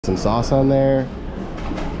Some sauce on there.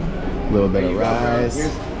 A little bit of rice.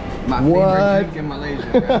 My favorite drink in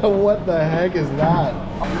Malaysia. What the heck is that?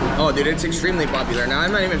 Oh, dude, it's extremely popular. Now,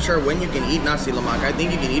 I'm not even sure when you can eat Nasi Lemak. I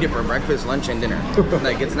think you can eat it for breakfast, lunch, and dinner.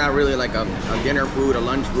 Like, it's not really like a dinner food, a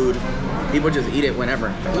lunch food. People just eat it whenever.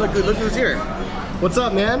 Look who's here. What's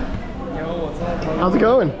up, man? Yo, what's up? How's it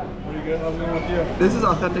going? Pretty good. How's it going with you? This is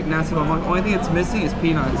authentic Nasi Lemak. Only thing it's missing is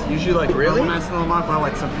peanuts. Usually, like, really? Nasi Lemak, I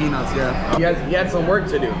like some peanuts, yeah. He had some work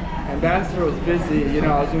to do. Ambassador was busy, you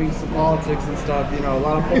know, I was doing some politics and stuff, you know, a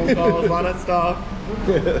lot of phone calls, a lot of stuff.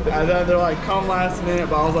 And then they're like, come last minute,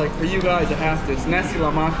 but I was like, for you guys, it has to. It's Nasi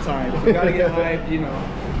Lemak time. We gotta get hyped, you know.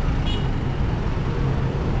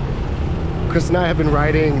 Chris and I have been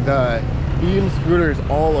riding the beam scooters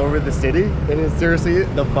all over the city. It is seriously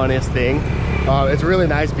the funnest thing. It's really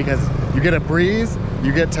nice because you get a breeze,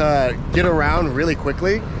 you get to get around really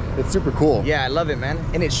quickly. It's super cool. Yeah, I love it, man.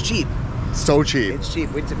 And it's cheap. So cheap. It's cheap.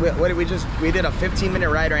 We did a 15-minute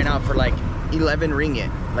ride right now for like 11 ringgit,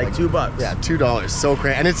 like $2. Yeah, $2. So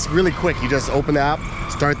crazy. And it's really quick. You just open the app,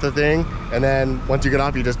 start the thing, and then once you get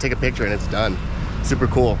off, you just take a picture and it's done. Super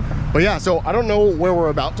cool. But yeah, so I don't know where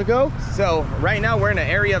we're about to go. So right now we're in an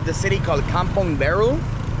area of the city called Kampung Bharu,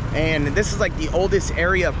 and this is like the oldest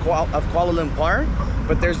area of Kuala Lumpur.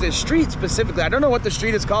 But there's this street specifically. I don't know what the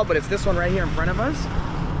street is called, but it's this one right here in front of us.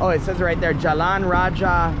 Oh, it says right there, Jalan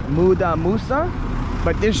Raja Muda Musa.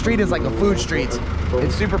 But this street is like a food street.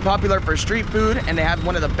 It's super popular for street food, and they have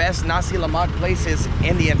one of the best Nasi Lemak places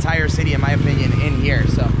in the entire city, in my opinion, in here.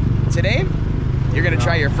 So today, you're gonna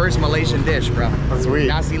try your first Malaysian dish, bro. Sweet.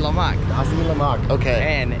 Nasi Lemak. Nasi Lemak, okay.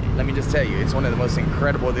 And let me just tell you, it's one of the most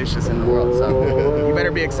incredible dishes in the world. So you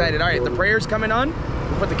better be excited. All right, the prayer's coming on.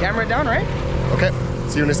 We'll put the camera down, right? Okay,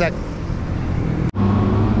 see you in a sec.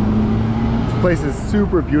 Place is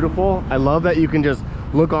super beautiful. I love that you can just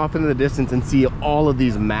look off into the distance and see all of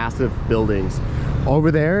these massive buildings.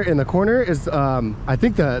 Over there in the corner is I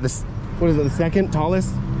think what is it, the second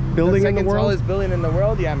tallest building in the world? Second tallest building in the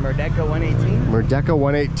world, yeah, Merdeka 118. Merdeka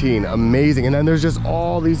 118, amazing. And then there's just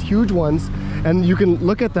all these huge ones, and you can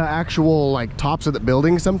look at the actual like tops of the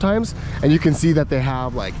building sometimes, and you can see that they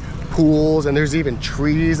have like pools, and there's even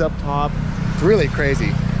trees up top. It's really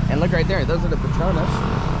crazy. And look right there, those are the Petronas.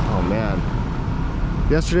 Oh man.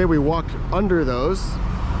 Yesterday we walked under those,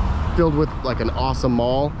 filled with like an awesome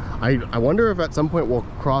mall. I wonder if at some point we'll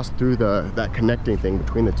cross through that connecting thing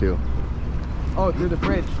between the two. Oh, through the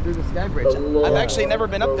bridge, through the sky bridge. I've actually never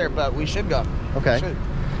been up there, but we should go. Okay. We should.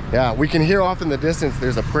 Yeah, we can hear off in the distance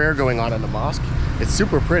there's a prayer going on in the mosque. It's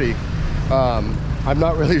super pretty. I'm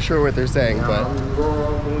not really sure what they're saying,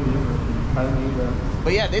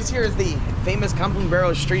 but yeah, this here is the famous Kampung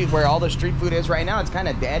Bharu street where all the street food is right now. It's kind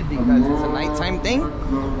of dead because it's a nighttime thing.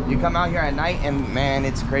 You come out here at night and man,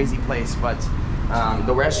 it's a crazy place. But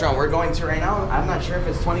the restaurant we're going to right now, I'm not sure if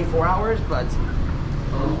it's 24 hours, but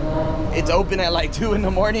it's open at like 2 in the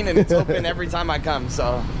morning and it's open every time I come,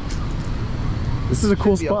 so. This is a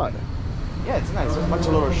cool spot. Open. Yeah, it's nice. There's a bunch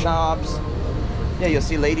of little shops. Yeah, you'll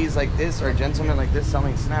see ladies like this or gentlemen like this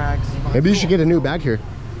selling snacks. Maybe you should get a new bag here.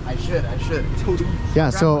 I should. Yeah,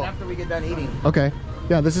 so after we get done eating. Okay.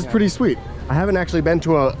 Yeah, this is pretty sweet. I haven't actually been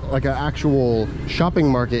to an actual shopping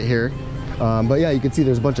market here. But yeah, you can see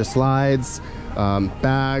there's a bunch of slides,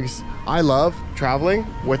 bags. I love traveling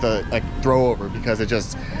with a throw over because it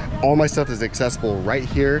just, all my stuff is accessible right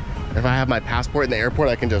here. If I have my passport in the airport,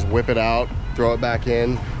 I can just whip it out, throw it back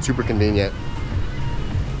in. Super convenient.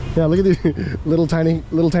 Yeah, look at these little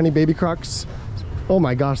tiny baby Crocs. Oh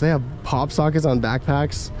my gosh, they have pop sockets on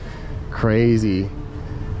backpacks. Crazy.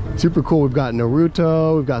 Super cool. We've got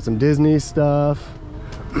Naruto, we've got some Disney stuff.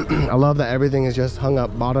 I love that everything is just hung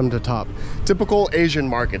up bottom to top. Typical Asian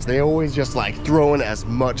markets, they always just like throw in as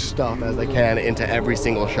much stuff as they can into every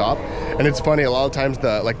single shop. And it's funny, a lot of times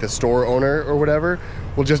the store owner or whatever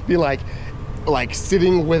will just be like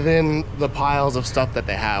sitting within the piles of stuff that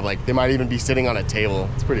they have. Like they might even be sitting on a table.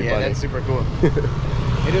 It's pretty funny. Yeah, that's super cool.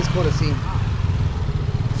 It is cool to see.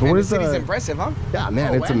 So man, what the is city's impressive, huh? Yeah,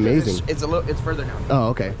 man, it's Wanjo amazing. It's further now. Oh,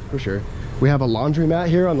 okay, for sure. We have a laundromat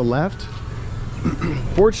here on the left.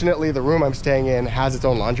 Fortunately, the room I'm staying in has its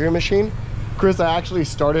own laundry machine. Chris, I actually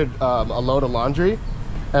started a load of laundry,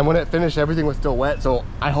 and when it finished, everything was still wet. So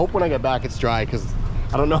I hope when I get back, it's dry because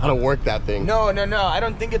I don't know how to work that thing. No, I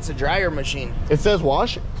don't think it's a dryer machine. It says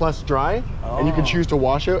wash plus dry, and you can choose to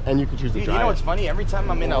wash it and you can choose to dry. You know what's funny? Every time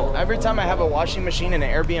I have a washing machine in an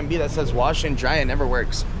Airbnb that says wash and dry, it never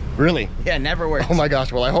works. Really? Yeah, it never works. Oh my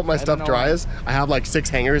gosh, well I hope my stuff dries. I have like 6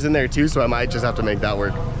 hangers in there too, so I might just have to make that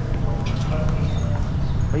work.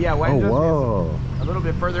 But yeah, Wanjo is a little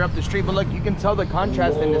bit further up the street, but look, you can tell the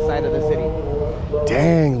contrast in this side of the city.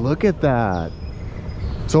 Dang, look at that.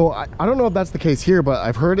 So I don't know if that's the case here, but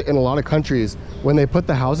I've heard in a lot of countries when they put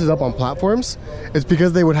the houses up on platforms, it's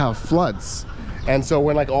because they would have floods. And so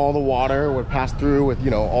when like all the water would pass through with, you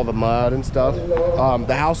know, all the mud and stuff,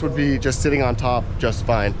 the house would be just sitting on top just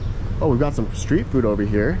fine. Oh, we've got some street food over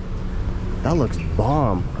here. That looks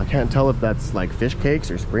bomb. I can't tell if that's like fish cakes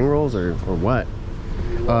or spring rolls or what.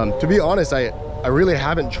 To be honest, I really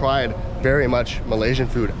haven't tried very much Malaysian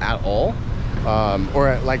food at all.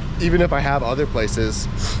 Or like even if I have other places,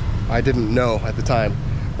 I didn't know at the time.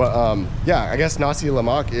 But yeah, I guess Nasi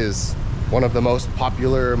Lemak is one of the most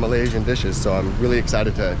popular Malaysian dishes, so I'm really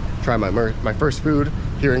excited to try my first food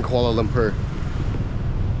here in Kuala Lumpur.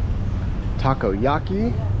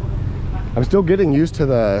 Takoyaki. I'm still getting used to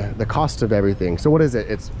the cost of everything. So what is it?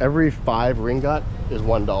 It's every 5 ringgit is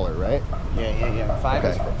 $1, right? Yeah. Five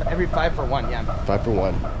Okay. is every 5 for 1, yeah. 5 for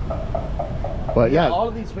 1. But yeah, all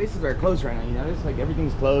of these places are closed right now. You notice like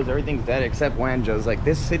everything's closed, everything's dead except Wanjo's. Like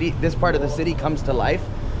this part of the city comes to life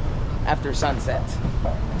after sunset.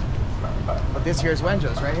 But this here's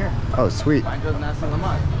Wanjo's right here. oh sweet. Wanjo's Nasi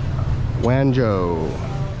Lemak. Wanjo.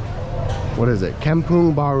 What is it?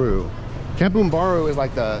 Kampung Bharu. Kampung Bharu is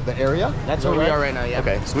like the area? That's where we are right now, yeah.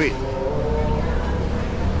 Okay, sweet.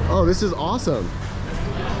 Oh, this is awesome.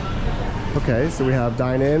 Okay, so we have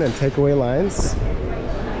dine-in and takeaway lines.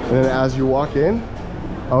 And then as you walk in,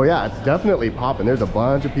 oh yeah, it's definitely popping. There's a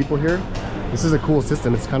bunch of people here. This is a cool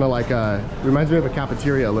system. It's kind of like reminds me of a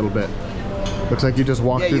cafeteria a little bit. Looks like you just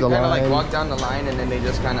walk through the line. Yeah, you kind of like walk down the line and then they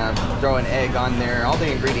just kind of throw an egg on there. All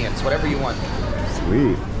the ingredients, whatever you want.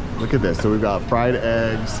 Sweet. Look at this. So we've got fried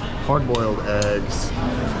eggs, hard-boiled eggs.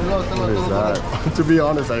 What is that? To be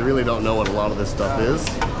honest, I really don't know what a lot of this stuff is.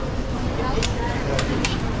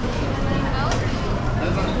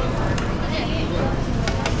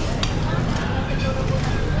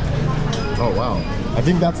 Oh wow. I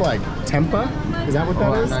think that's like tempeh. Is that what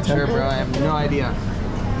that is? I'm not Tempeh? sure, bro. I have no idea.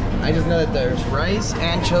 I just know that there's rice,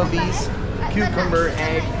 anchovies, cucumber,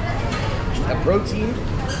 egg, a protein,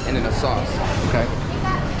 and then a sauce. Okay.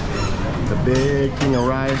 The big king of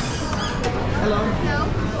rice. Hello.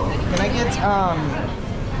 Can I get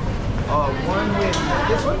one with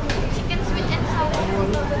this one? Chicken sweet and sour.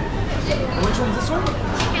 Which one's this one?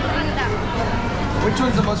 Chicken rendang. Which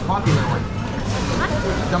one's the most popular one?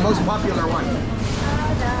 The most popular one.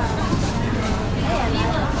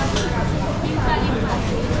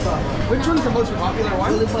 Which one's the most popular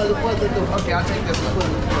one? Okay, I'll take this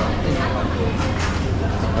one.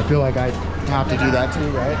 I feel like I have to do that too,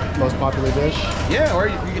 right? Most popular dish. Yeah, or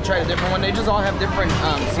you could try a different one. They just all have different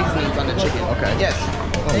seasonings on the chicken. Okay. Yes.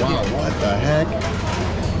 Oh wow, what the heck?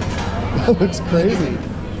 That looks crazy.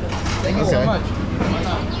 Thank you so much.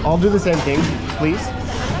 I'll do the same thing, please.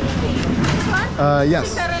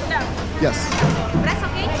 Yes. Chicken rendang. Yes. Breast,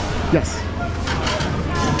 okay? Yes.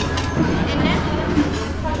 And then?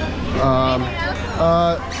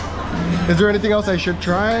 Is there anything else I should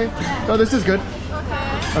try? No, this is good.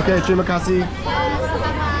 Okay, terima kasih.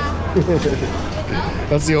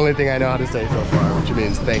 That's the only thing I know how to say so far, which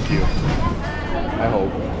means thank you. I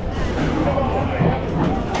hope.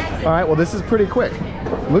 All right, well, this is pretty quick.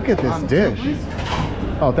 Look at this dish.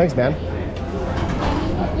 Oh, thanks, man.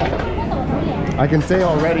 I can say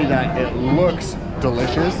already that it looks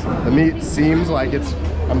delicious. The meat seems like it's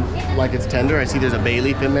tender. I see there's a bay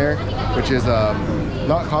leaf in there, which is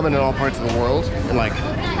not common in all parts of the world. And like,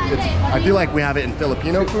 I feel like we have it in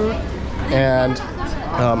Filipino food, and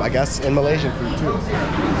I guess in Malaysian food too. We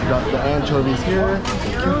got the anchovies here,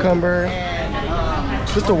 the cucumber,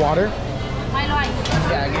 just a water. Milo ice.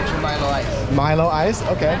 Yeah, I get you Milo ice. Milo ice,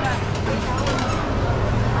 okay.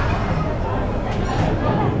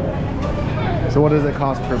 So what does it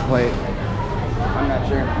cost per plate? I'm not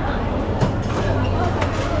sure.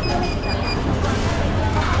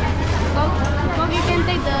 Coke, you can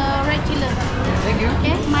take the red chili. Thank you.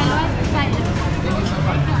 Okay, Milo ice beside it. Thank you so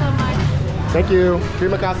much. Thank you so much. Thank you.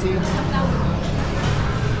 Terima kasih.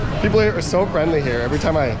 People here are so friendly here. Every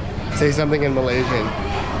time I say something in Malaysian,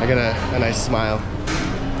 I get a nice smile.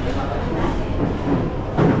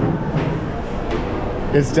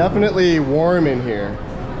 It's definitely warm in here.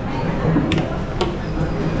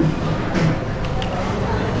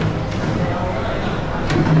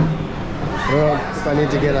 I don't know if I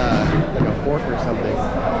need to get like a fork or something.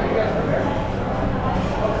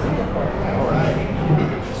 Alright.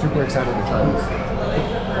 Super excited to try this.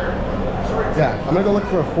 Yeah, I'm gonna go look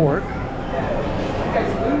for a fork.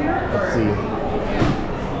 Let's see.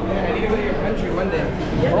 I need to go to your country one day.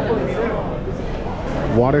 Hopefully soon.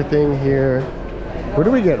 Water thing here. Where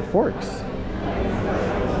do we get forks?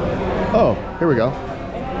 Oh, here we go.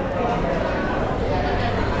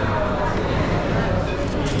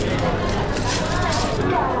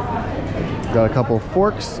 Got a couple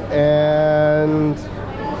forks and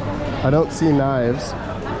I don't see knives.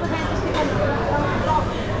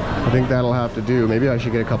 I think that'll have to do. Maybe I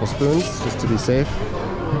should get a couple spoons just to be safe.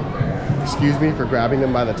 Excuse me for grabbing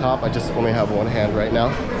them by the top. I just only have one hand right now.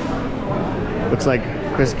 Looks like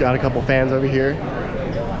Chris got a couple fans over here.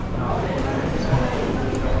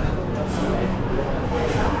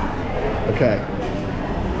 Okay.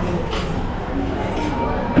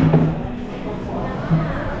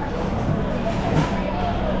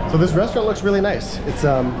 So this restaurant looks really nice. It's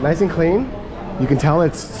nice and clean. You can tell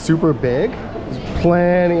it's super big. There's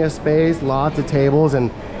plenty of space, lots of tables,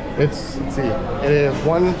 and it's, let's see, it is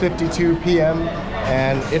 1:52 p.m.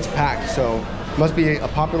 and it's packed, so must be a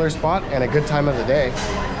popular spot and a good time of the day.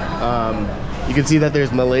 You can see that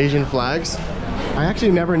there's Malaysian flags. I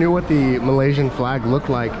actually never knew what the Malaysian flag looked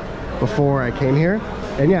like before I came here.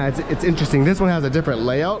 And yeah, it's interesting. This one has a different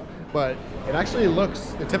layout, but it actually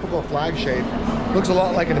looks, the typical flag shape, looks a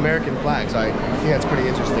lot like an American flag, so I think that's pretty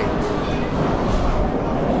interesting.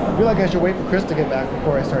 I feel like I should wait for Chris to get back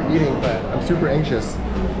before I start eating, but I'm super anxious.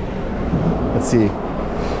 Let's see.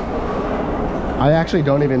 I actually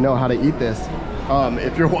don't even know how to eat this.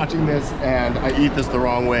 If you're watching this and I eat this the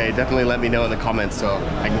wrong way, definitely let me know in the comments so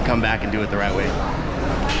I can come back and do it the right way.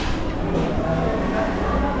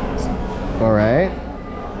 All right.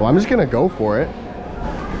 Well, I'm just gonna go for it.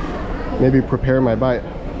 Maybe prepare my bite.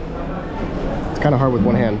 It's kind of hard with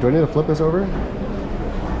one hand. Do I need to flip this over?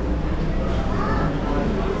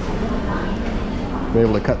 I'm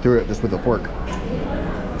able to cut through it just with a fork.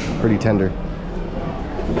 Pretty tender.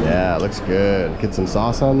 Yeah, it looks good. Get some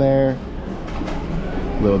sauce on there.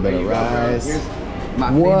 A little bit of rice. Here's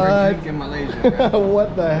my favorite drink in Malaysia. Bro.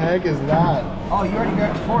 What the heck is that? Oh, you already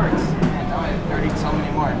got forks. Man, now I have 30 so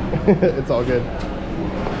many more. It's all good.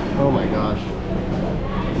 Oh my gosh.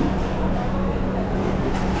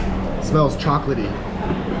 It smells chocolatey.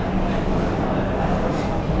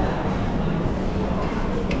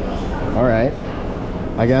 All right.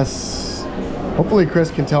 I guess hopefully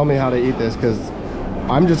Chris can tell me how to eat this, because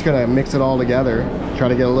I'm just gonna mix it all together, try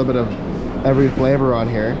to get a little bit of every flavor on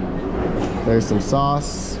here. There's some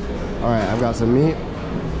sauce. All right, I've got some meat,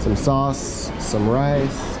 some sauce, some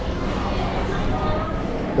rice.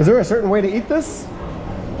 Is there a certain way to eat this?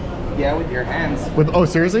 Yeah, with your hands. Oh,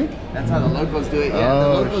 seriously? That's how the locals do it. Yeah, Oh,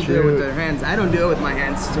 the locals do it with their hands. I don't do it with my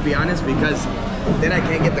hands, to be honest, because then I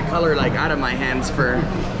can't get the color like out of my hands for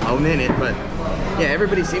a minute. But yeah,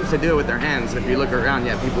 everybody seems to do it with their hands. If you look around,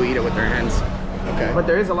 yeah, people eat it with their hands. Okay. But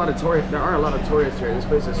there are a lot of tourists here. This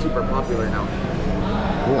place is super popular now.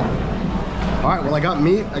 Cool. All right, well, I got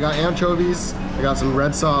meat, I got anchovies, I got some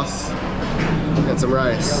red sauce, and some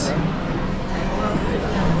rice.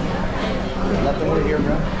 Nothing over here,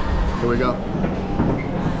 bro. Here we go.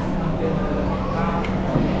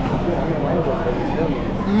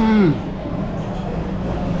 Mmm.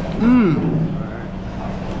 Mmm.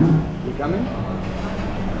 You coming?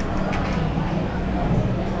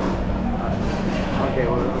 Okay,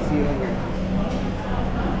 well, we'll see you in here.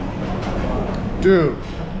 Dude,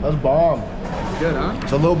 that's bomb. It's good, huh?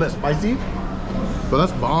 It's a little bit spicy, but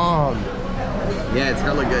that's bomb. Yeah, it's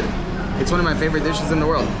hella good. It's one of my favorite dishes in the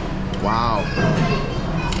world. Wow.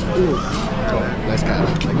 Ooh. Oh, nice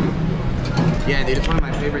catch. Thank you. Yeah, dude, it's one of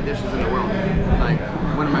my favorite dishes in the world. Like,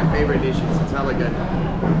 one of my favorite dishes. It's hella good.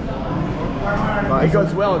 It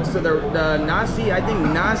goes well. So the nasi, I think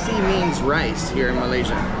nasi means rice here in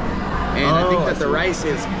Malaysia. And I think that the rice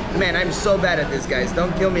is, man, I'm so bad at this, guys.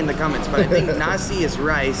 Don't kill me in the comments, but I think nasi is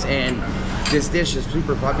rice, and this dish is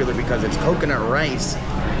super popular because it's coconut rice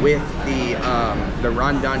with the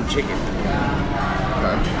Rondon chicken.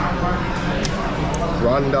 Okay.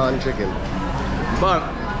 Rondon chicken. But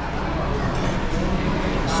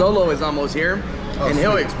Solo is almost here, and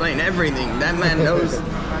he'll sweet. explain everything. That man knows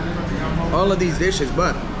all of these dishes,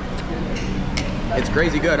 but it's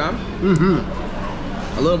crazy good, huh? Mm-hmm.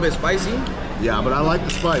 A little bit spicy. Yeah, but I like the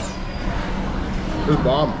spice. It's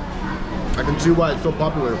bomb. I can see why it's so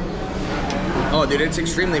popular. Oh, dude, it's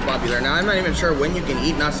extremely popular. Now, I'm not even sure when you can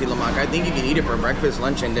eat Nasi Lemak. I think you can eat it for breakfast,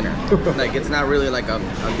 lunch, and dinner. Like, it's not really like a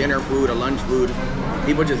dinner food, a lunch food.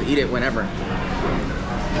 People just eat it whenever.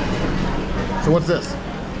 So what's this?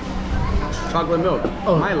 Chocolate milk.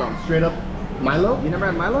 Oh, Milo. Straight up Milo? You never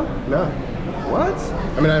had Milo? No. What?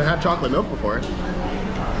 I mean, I've had chocolate milk before.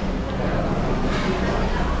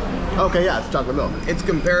 Okay, yeah, it's chocolate milk. It's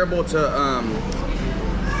comparable to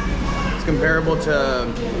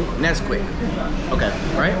Nesquik. Okay.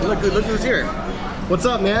 Right? Look who's here. What's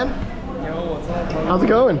up, man? Yo, what's up? How's it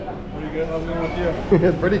going? Pretty good. How's it going with you?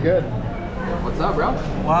 It's pretty good. What's up, bro?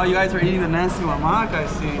 Wow, you guys are eating the Nasi Lemak, I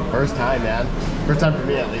see. First time, man. First time for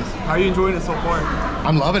me, at least. How are you enjoying it so far?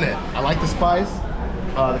 I'm loving it. I like the spice.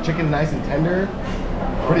 The chicken's nice and tender.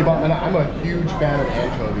 Pretty bomb. And I'm a huge fan of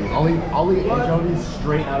anchovies. I'll eat anchovies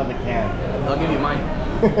straight out of the can. I'll give you mine.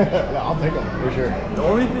 Yeah, I'll take them for sure. The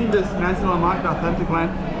only thing this Nasi Lemak, the authentic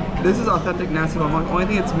land, this is authentic Nasi Lemak. The only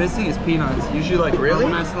thing it's missing is peanuts. Usually like Really?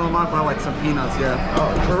 Nasi Lemak will have like some peanuts, yeah.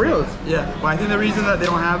 Oh, For reals? Yeah, but I think the reason that they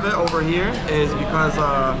don't have it over here is because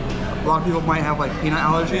a lot of people might have like peanut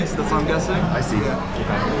allergies. That's what I'm guessing. I see.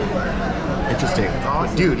 Yeah. Okay. Interesting.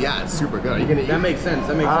 Awesome. Dude, yeah, it's super good. Are you gonna eat? That makes sense.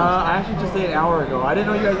 That makes sense. I actually just ate an hour ago. I didn't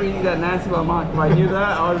know you guys were eating that Nasi Lemak. If I knew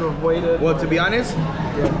that, I would have waited. Well, to be honest,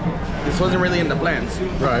 this wasn't really in the plans.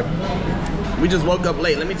 Right. We just woke up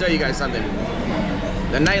late. Let me tell you guys something.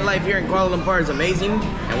 The nightlife here in Kuala Lumpur is amazing,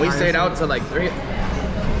 and we stayed out till like 3.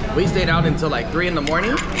 We stayed out until like 3 in the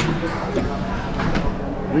morning.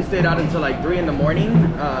 We stayed out until like 3 in the morning,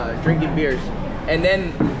 drinking beers, and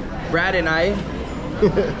then Brad and I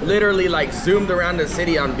literally like zoomed around the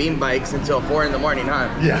city on beam bikes until 4 in the morning, huh?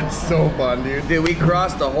 Yeah, so fun, dude. Dude, we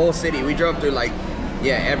crossed the whole city. We drove through like,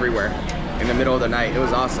 yeah, everywhere in the middle of the night. It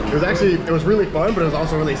was awesome. It was really fun, but it was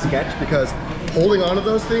also really sketch because holding on to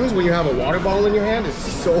those things when you have a water bottle in your hand is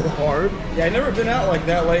so hard. Yeah, I've never been out like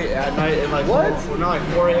that late at night and like What? Well, not like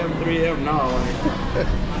 4 a.m., 3 a.m. No, like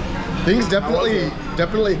Things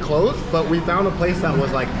definitely closed, but we found a place that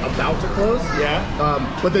was like about to close. yeah.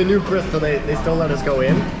 But they knew Chris, so they still let us go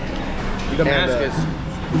in. Damascus.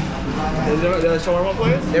 Is there a shawarma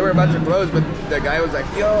place? They were about to close, but the guy was like,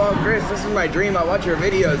 yo, Chris, this is my dream. I watch your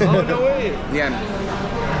videos. Oh no way. Yeah,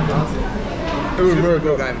 It was super really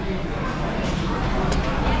cool good. guy.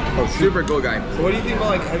 Oh, super cool guy. So what do you think about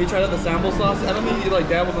like? Have you tried out the sample sauce? I don't think you like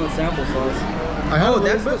dabbled in the sample sauce. I had a Oh, little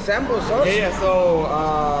that's the bit. sample sauce? Yeah.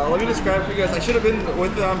 So let me describe for you guys. I should have been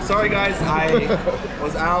with them. Sorry guys, I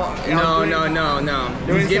was out. No.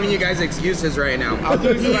 Doing He's giving some- you guys excuses right now. I was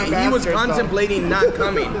doing some He was ambassador stuff. contemplating not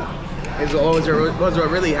coming. Is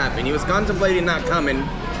what really happened. He was contemplating not coming,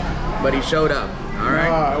 but he showed up. All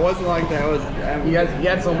right. It wasn't like that. It was. He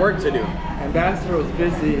had some work to do. Ambassador was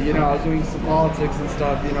busy, you know, I was doing some politics and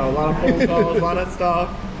stuff, you know, a lot of phone calls, a lot of stuff.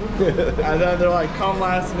 And then they're like, come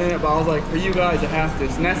last minute, but I was like, for you guys, I have to.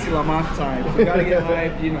 It's Nasi Lemak time. We gotta get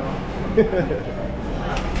hyped, you know.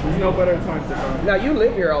 There's no better time to come. Now you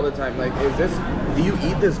live here all the time. Like, do you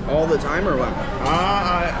eat this all the time or what?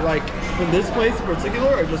 Like, from this place in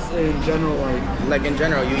particular, or just in general, like? Like in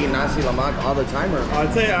general, you eat Nasi Lemak all the time or?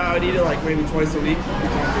 I'd say I would eat it like maybe twice a week, 3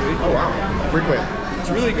 times a week. Oh wow. Frequent. It's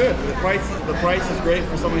really good. The price is great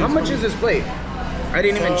for somebody. How who's much coming. is this plate? I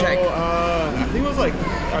didn't even check. I think it was like,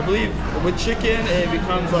 I believe with chicken it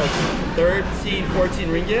becomes like 13, 14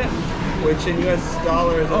 ringgit, which in US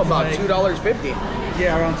dollars Oh, it's about like, $2.50.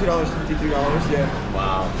 Yeah, around $2.50, $3, yeah.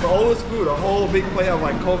 Wow. For all this food, a whole big plate of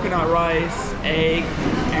like coconut rice, egg,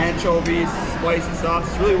 anchovies, spicy sauce.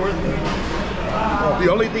 It's really worth it.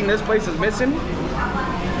 The only thing this place is missing.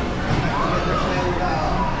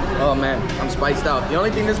 Oh man, I'm spiced out. The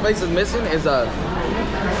only thing this place is missing is a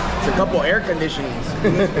couple air conditionings.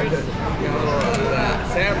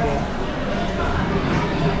 Sample.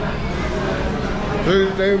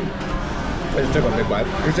 You're saying, I just took a big bite.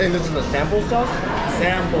 You're saying this is a sample sauce?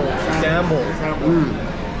 Sample. Sample.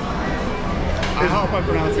 I hope I'm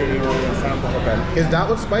pronouncing it wrong. Sample. Okay. Is that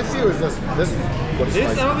what's spicy or is this what's This,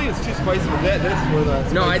 spicy? I don't think it's too spicy, but this is where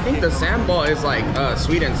the No, I spicy think the came from. sambal is like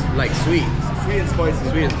sweet and Sweet and spicy.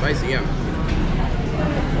 sweet and spicy. Yeah.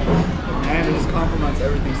 And it just complements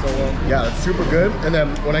everything so well. Yeah, it's super good. And then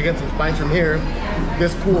when I get some spice from here,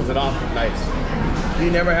 this cools it off nice. You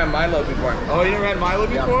never had Milo before. Oh, you never had Milo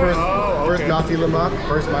Yeah, before? first, Oh, okay. first Nasi Lemak,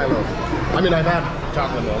 first Milo. I mean, I've had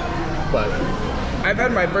chocolate milk, but I've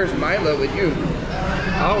had my first Milo with you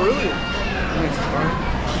Oh, really? Nice.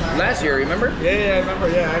 last year. Remember? Yeah, I remember.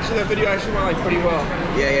 Yeah, actually, that video actually went like pretty well.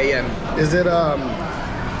 Yeah. is it a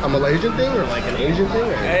Malaysian thing or like an Asian thing?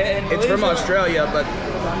 Or? And It's from Malaysia- Australia, but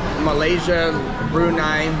Malaysia,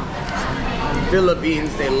 Brunei, Philippines,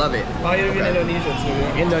 they love it. Oh, you're in Indonesia too.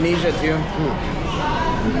 Yeah. Indonesia too.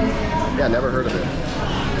 Yeah, never heard of it.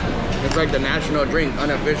 It's like the national drink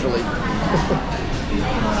unofficially.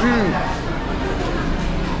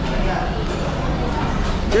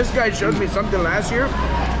 This guy showed me something last year.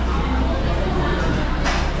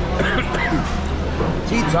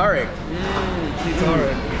 Tea Tarek.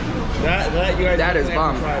 Alright. That you guys That is definitely have to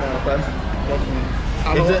bomb. try it out.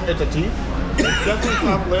 Definitely. It's a tea? It's definitely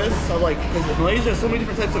top list. So like, because in Malaysia, there's so many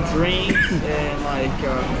different types of drinks and like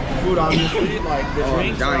food. Obviously, like the Oh, I'm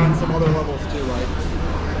drinks are dying. on some other levels too. Like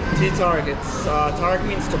tea tarik. It's tarik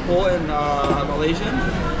means to pull in Malaysian,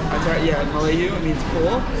 That's right, yeah, in Malayu it means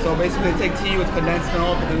cool. So basically they take tea with condensed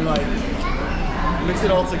milk and then like mix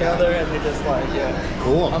it all together and they just like, yeah.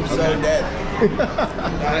 Cool. I'm so dead.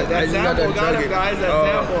 That sample got it, guys, that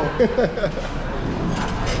sample.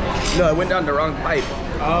 No, I went down the wrong pipe.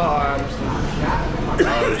 Oh, I understand.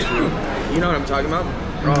 You know what I'm talking about?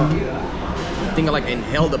 I think I like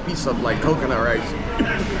inhaled a piece of like coconut rice.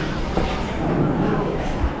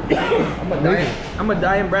 I'm a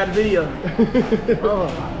dying Brad video. Oh.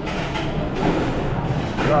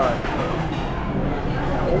 God.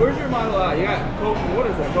 Well, where's your Milo at? You got Coke, what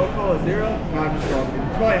is that? Coca-Cola Zero? No, I'm just joking.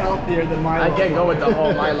 It's probably healthier than Milo. I can't go with the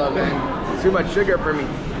whole Milo, man. It's too much sugar for me.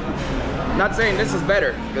 Not saying this is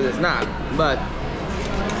better, because it's not, but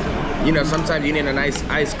you know, sometimes you need a nice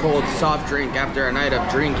ice cold soft drink after a night of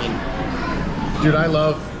drinking. Dude, I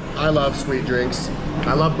love sweet drinks.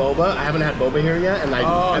 I love boba. I haven't had boba here yet, and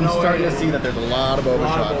I'm starting to see that there's a lot of boba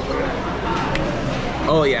shops.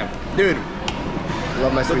 Oh yeah, dude.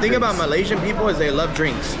 Love my sweet The thing drinks. about Malaysian people is they love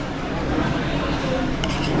drinks.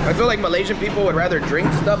 I feel like Malaysian people would rather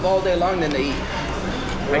drink stuff all day long than they eat.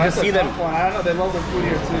 I can see them. I don't know, they love the food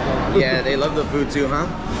here too, though. Yeah, they love the food too, huh?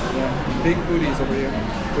 Yeah, big foodies over here.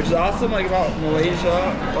 Which is awesome, like about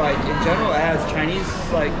Malaysia, like in general, it has Chinese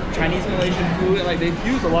Malaysian food, and like they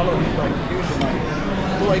fuse a lot of like fusion,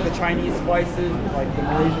 like the Chinese spices, like the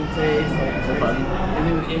Malaysian taste, like crazy. And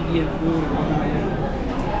then with Indian food and whatnot.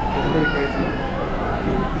 It's pretty crazy.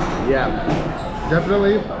 Yeah,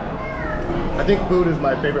 definitely. I think food is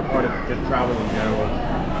my favorite part of just traveling in general.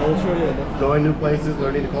 Culture, yeah. Definitely. Going new places,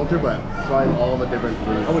 learning the culture, but trying all the different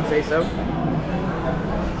foods. I would say so.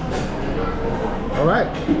 All right.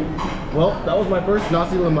 Well, that was my first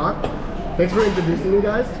Nasi Lemak. Thanks for introducing me,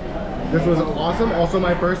 guys. This was awesome. Also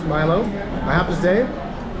my first Milo. I have to say,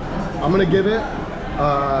 I'm gonna give it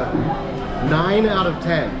 9 out of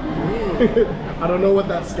 10. I don't know what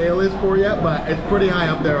that scale is for yet, but it's pretty high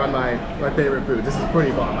up there on my favorite food. This is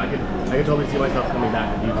pretty bomb. I can totally see myself coming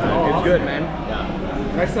back a few times. Oh, it's good, man. Yeah.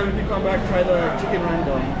 Next time if you come back, try the chicken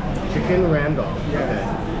rendang. Chicken randall. Yeah. Okay.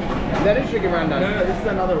 That is chicken rendang. No, this is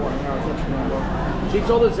another one. No, it's not chicken rendang. She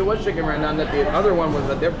told us it was chicken rendang, that the other one was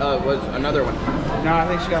another one. No, I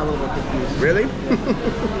think she got a little bit confused. Really?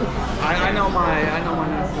 Yeah. I know my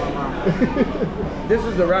Nasi Lemak. This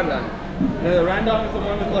is the rendang. No, the rendang is the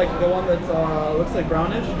one with like the one that's looks like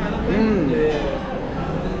brownish kind of thing. Yeah.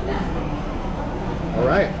 All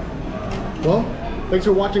right. Well, thanks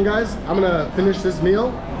for watching, guys. I'm gonna finish this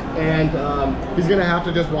meal, and he's gonna have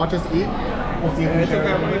to just watch us eat. We'll see if we It's share.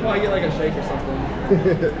 okay. We'll probably get like a shake or something.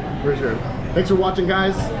 For sure. Thanks for watching,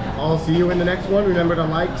 guys. I'll see you in the next one. Remember to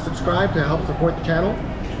like, subscribe to help support the channel,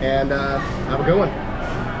 and have a good one.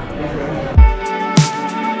 Thanks, man.